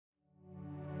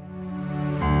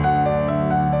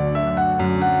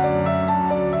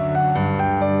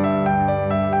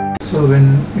So when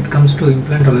it comes to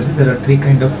implantology, there are three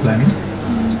kind of planning.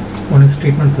 One is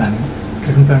treatment planning.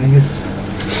 Treatment planning is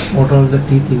what all the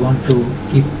teeth you want to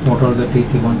keep, what all the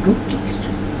teeth you want to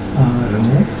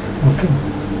remove. Okay.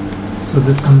 So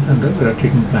this comes under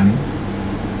treatment planning.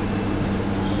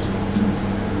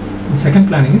 The second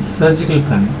planning is surgical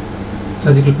planning.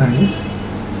 Surgical planning is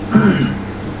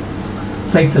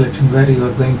site selection, where you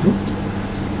are going to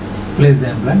place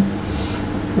the implant,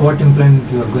 what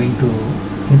implant you are going to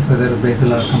use, whether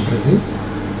basal or compressive,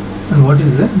 and what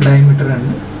is the diameter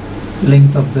and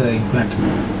length of the implant.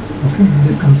 Okay,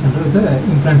 this comes under the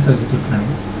implant surgical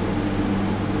planning.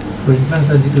 So implant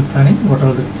surgical planning, what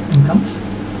are the incomes?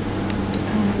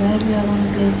 Where we are going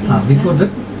to place the implant. Before that,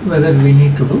 whether we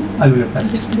need to do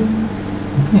alveoloplasty.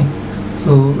 Okay,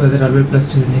 so whether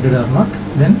alveoloplasty is needed or not,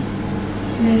 then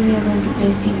where we are going to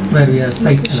place the implant. Where we are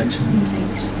site selection.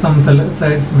 Some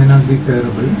sites may not be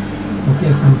favorable.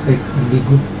 Okay, some sites can be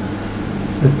good.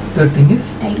 The third thing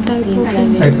is type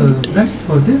of implants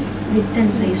for this. Width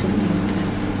and size of the implant.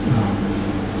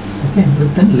 Okay,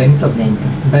 width and length of the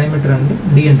implant. Diameter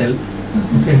and D and L.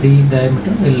 Okay, D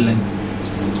diameter, L length.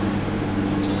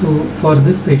 So for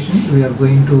this patient, we are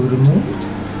going to remove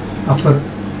upper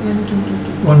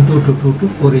 1, 2 to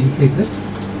 4 incisors.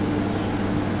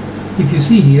 If you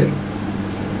see here,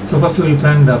 so first we will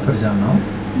plan the upper jaw now.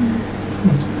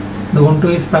 The 1, 2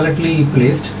 is palatally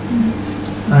placed,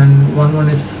 and 1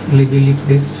 is labially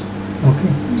placed.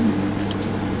 Okay.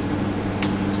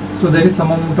 So there is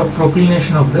some amount of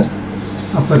proclination of the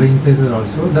upper incisor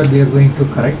also that we are going to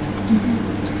correct.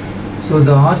 So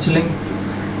the arch length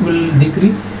will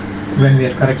decrease when we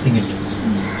are correcting it.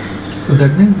 So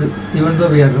that means even though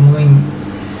we are removing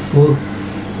 4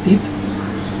 teeth,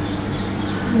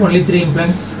 only 3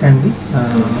 implants can be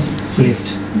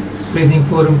placed. Placing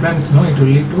 4 implants, no, it will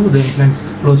lead to the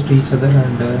implants close to each other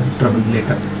and trouble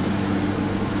later.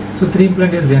 So 3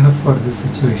 implants is enough for this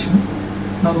situation.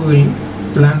 Now we will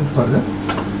plan for the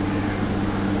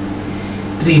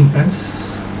 3 implants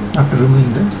after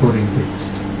removing the 4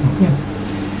 incisors. Okay.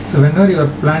 So whenever you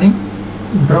are planning,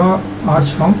 draw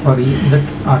arch form for that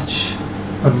arch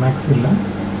for maxilla.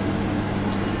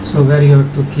 So where you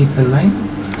have to keep the line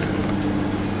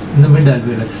in the mid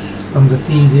alveolus, from the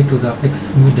CEJ to the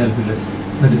apex mid alveolus.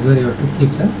 That is where you have to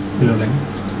keep the yellow line.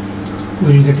 You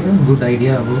will get a good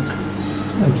idea about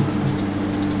everything.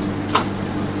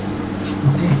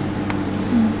 Okay.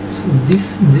 So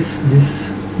this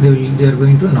they are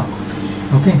going to knock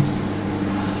out. Okay.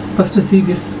 First see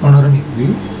this panoramic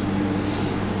view.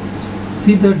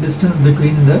 See the distance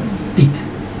between the teeth,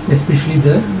 especially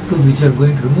the two which are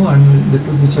going to remove and the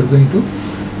two which are going to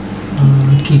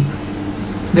keep.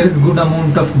 There is good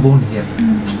amount of bone here.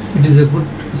 It is a good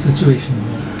situation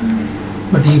here.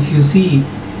 But if you see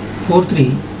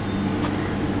 4-3,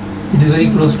 it is very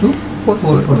close to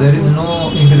 4-4. There is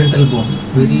no interdental bone,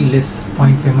 very less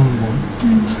 0.5 mm bone.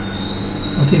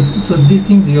 Okay, so these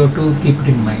things you have to keep it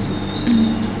in mind.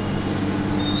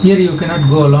 Here you cannot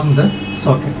go along the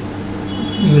socket.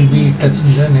 You will be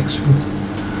touching the next tooth.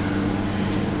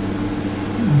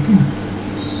 Okay.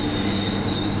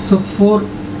 So 4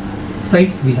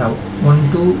 sides we have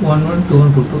 1, 2, 1, 1, 2,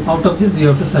 1, 2, 2. Out of this we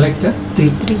have to select a 3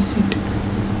 set.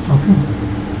 Okay.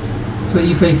 So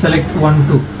if I select 1,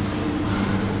 2,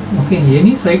 okay,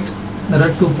 any site there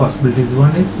are 2 possibilities.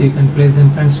 One is you can place the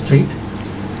implant straight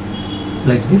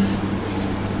like this.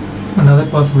 Another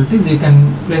possibility is you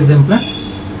can place the implant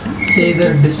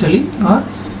either distally or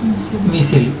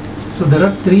mesially. So there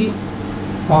are 3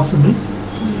 possible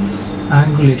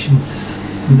angulations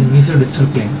in the mesodistal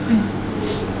plane.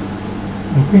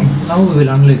 Okay, now we will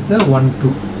analyze the 1,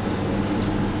 2.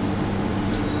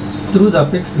 Through the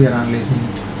apex we are analyzing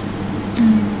it.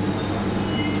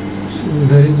 So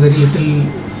there is very little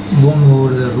bone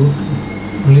over the root,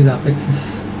 only the apex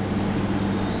is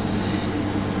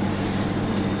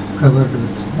covered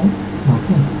with bone.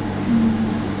 Okay.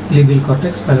 Labial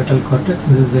cortex, palatal cortex,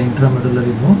 this is the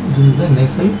intramedullary bone, this is the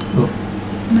nasal floor.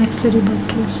 Maxillary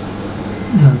buttress.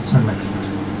 No, it's not maxillary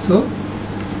buttress.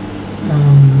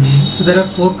 So there are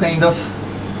 4 kind of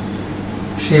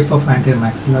shape of anterior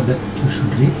maxilla that you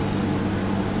should read.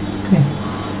 Okay.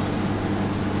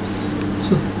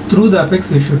 So through the apex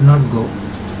we should not go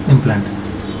implant.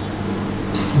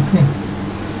 Okay.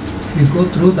 If you go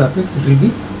through the apex, it will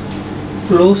be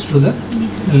close to the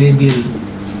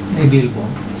labial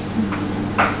bone.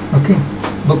 Okay.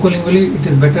 Buccolingually it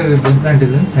is better if the implant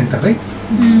is in center, right?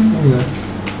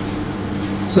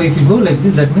 So if you go like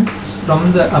this, that means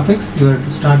from the apex you are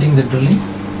starting the drilling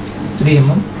 3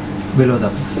 mm below the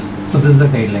apex. So this is the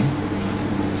guideline.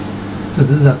 So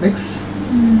this is the apex.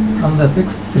 From the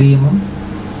apex 3 mm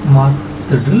mark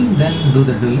the drill, then do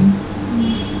the drilling.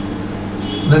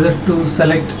 Whether to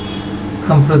select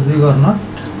compressive or not,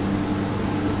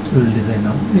 we will decide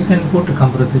now. You can put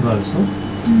compressive also.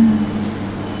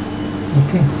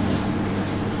 Okay.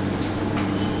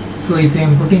 So if I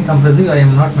am putting compressive, I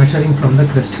am not measuring from the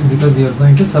crest because you are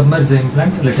going to submerge the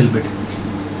implant a little bit.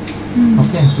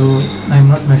 Okay, so I am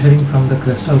not measuring from the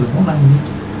crest of the bone. I am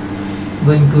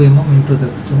going 2 mm into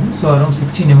the zone. So around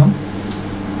 16 mm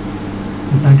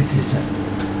implant it is there.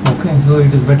 Okay, so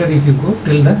it is better if you go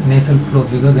till the nasal floor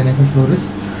because the nasal floor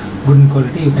is good in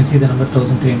quality. You can see the number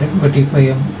 1300. But if I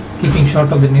am keeping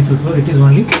short of the nasal floor, it is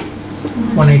only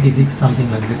 186, something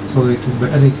like that. So it is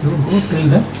better if you go till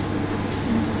the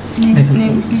nasal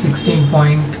floor.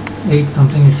 16.8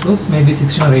 something it shows. Maybe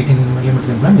 16 or 18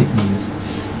 millimeter implant we can use.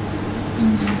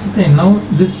 Okay, now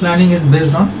this planning is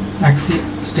based on axis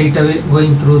straight away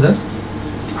going through the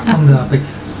on the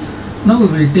apex. Now we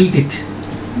will tilt it.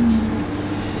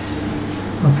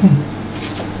 Okay,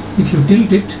 if you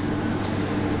tilt it,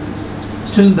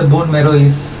 still the bone marrow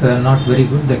is not very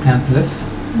good, the cancellous.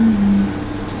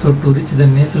 So to reach the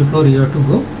nasal floor you have to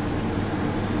go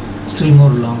still more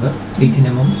longer, 18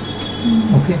 mm.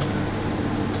 Okay,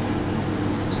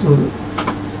 so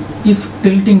if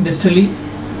tilting distally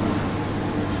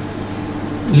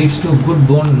leads to good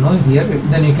bone, no, here,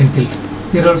 then you can tilt.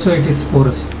 Here also it is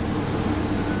porous.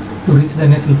 To reach the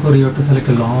nasal floor you have to select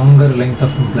a longer length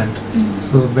of implant.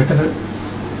 So better,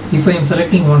 if I am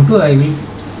selecting 1, 2, I will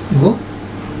go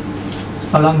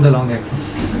along the long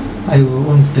axis. I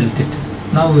won't tilt it.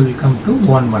 Now we will come to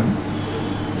 1, 1.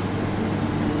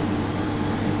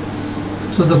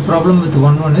 So the problem with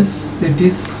 1, 1 is it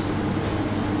is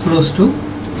close to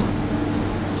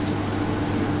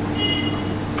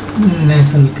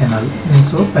nasal canal,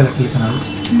 nasopalatal canal.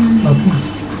 Okay.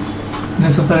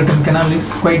 Nasopalatal canal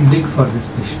is quite big for this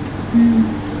patient.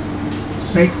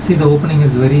 Right? See, the opening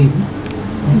is very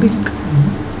big.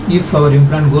 If our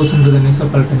implant goes into the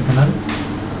nasopalatal canal,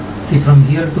 see from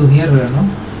here to here,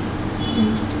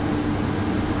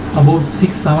 about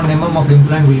 6-7 mm of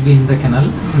implant will be in the canal.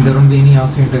 There won't be any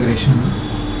osseointegration.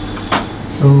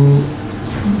 So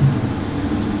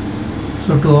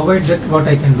to avoid that, what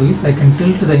I can do is I can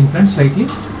tilt the implant slightly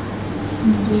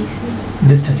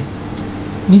distally.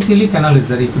 Mesially canal is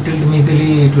there. If you tilt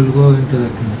mesially, it will go into the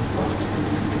canal.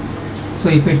 So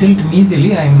if I tilt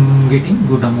mesially, I am getting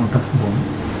good amount of bone.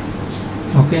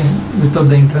 Okay, without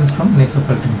the entrance from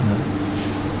nasopalatal canal.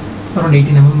 Around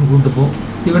 18 mm good bone.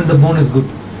 Even the bone is good.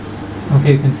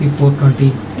 Okay, you can see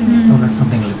 420,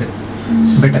 something like that.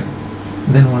 Better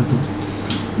than 1, 2.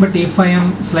 But if I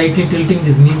am slightly tilting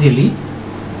this mesially,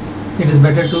 it is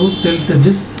better to tilt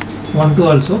this 1, 2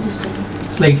 also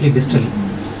slightly distally.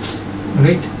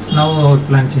 Right? Now our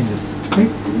plan changes.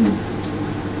 Right?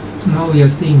 Now we are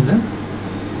seeing the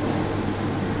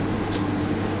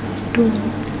 2,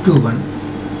 1.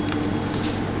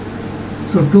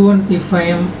 So 2, 1, if I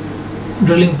am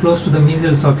drilling close to the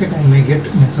mesial socket, I may get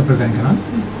nasopalatal canal.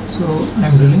 So I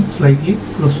am drilling slightly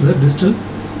close to the distal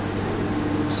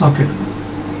socket.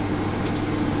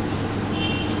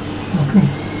 Okay.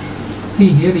 See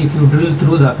here, if you drill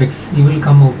through the apex, you will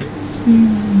come out. You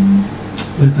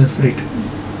will perforate.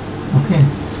 Okay.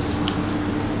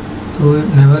 So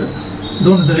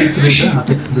don't drill through the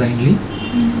apex blindly.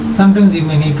 Sometimes you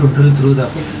may need to drill through the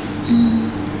apex.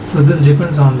 So this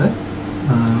depends on the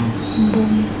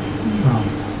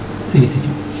CVCT.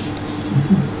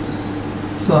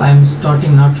 So I am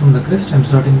starting not from the crest, I am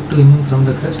starting 2 mm from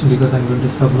the crest because I am going to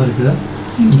submerge the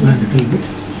implant a little bit.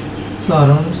 So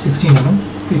around 16 mm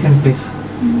you can place.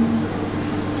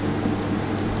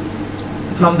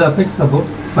 From the apex about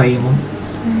 5 mm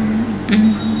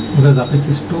because apex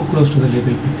is too close to the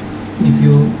label pit. If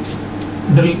you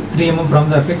drill 3 mm from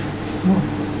the apex,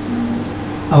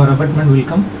 our abutment will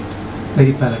come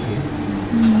very parallel.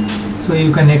 So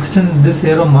you can extend this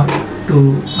arrow mark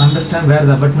to understand where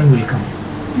the abutment will come.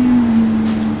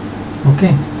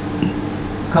 Okay,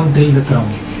 come till the crown.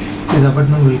 See, the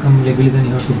abutment will come legally, then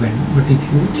you have to bend. But if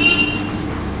you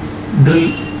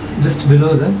drill just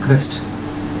below the crest,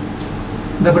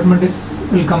 the abutment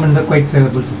will come in the quite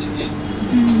favorable situation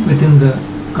within the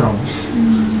crown.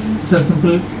 These are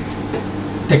simple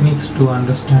techniques to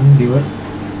understand your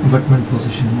abutment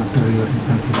position after your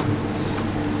implant placement.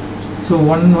 So 2,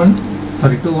 1,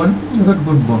 you got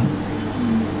good bone.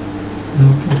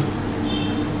 Okay.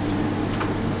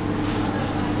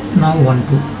 Now 1, 2.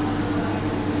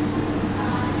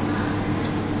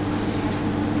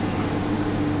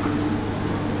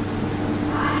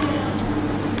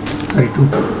 Sorry, 2, 2.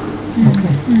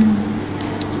 Okay.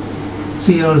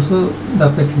 Here also the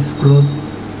apex is close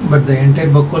but the entire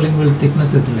buccolingual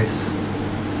thickness is less.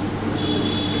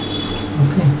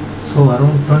 Okay, so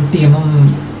around 20 mm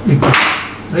it gets,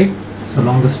 right? So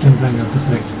longest implant you have to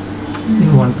select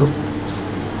in 1 2.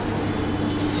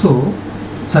 So,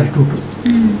 sorry, 2 2.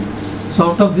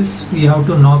 So out of this we have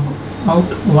to knock out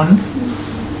one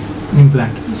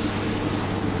implant.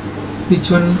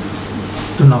 Which one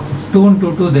to knock out? 2 and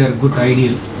 2 2 they are good,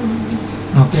 ideal.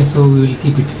 Okay, so we will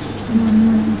keep it.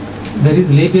 There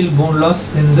is labial bone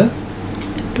loss in the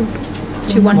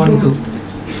 1 2.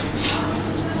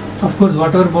 Of course,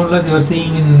 whatever bone loss you are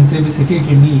seeing in 3BCT, it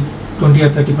will be 20 or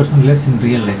 30% less in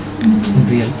real life. In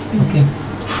real, okay.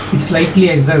 It slightly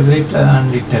exaggerates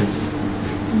and it tells.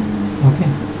 Okay.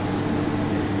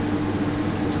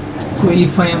 So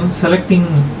if I am selecting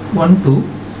 1 2,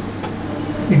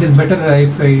 it is better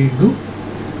if I do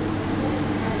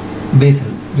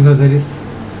basal, because there is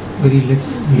very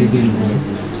less labial bone.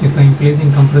 If I am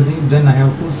placing compressive, then I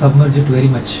have to submerge it very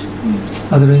much.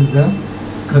 Otherwise the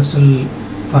crustal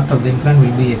part of the implant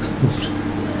will be exposed.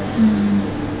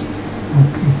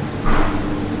 Okay.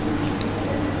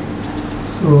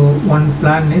 So one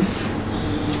plan is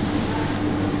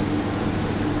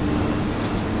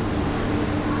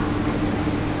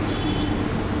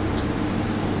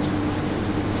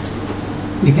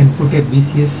we can put a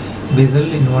BCS basal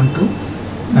in 1 2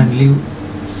 and leave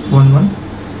 1 1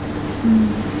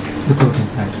 without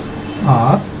implant,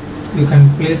 or you can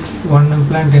place one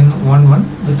implant in 1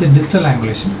 1 with a distal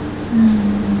angulation.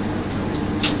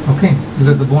 Okay,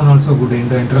 because the bone also good, in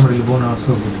the intramedullary bone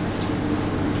also good.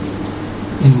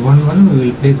 In 1 1 we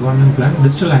will place one implant,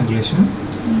 distal angulation.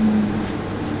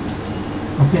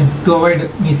 Okay, to avoid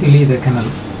mesoly the canal,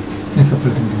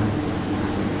 mesophyllary canal.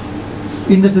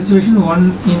 In that situation,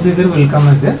 one incisor will come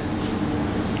as a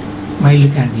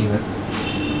mild cantilever.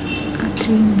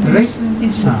 Right?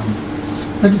 Yes.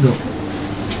 That is okay.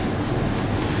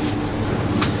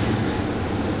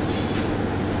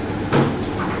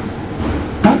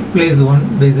 Now place one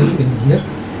basal in here.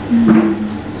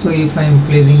 So if I am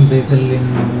placing basal in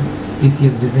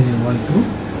BCS design in 1 2,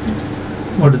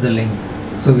 what is the length?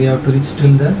 So we have to reach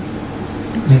till the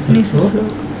nasal floor.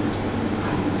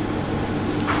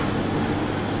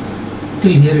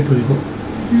 Till here it will go.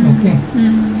 Okay.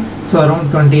 So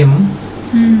around 20 mm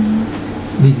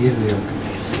BCS we have to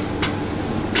place.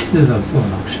 This is also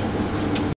an option.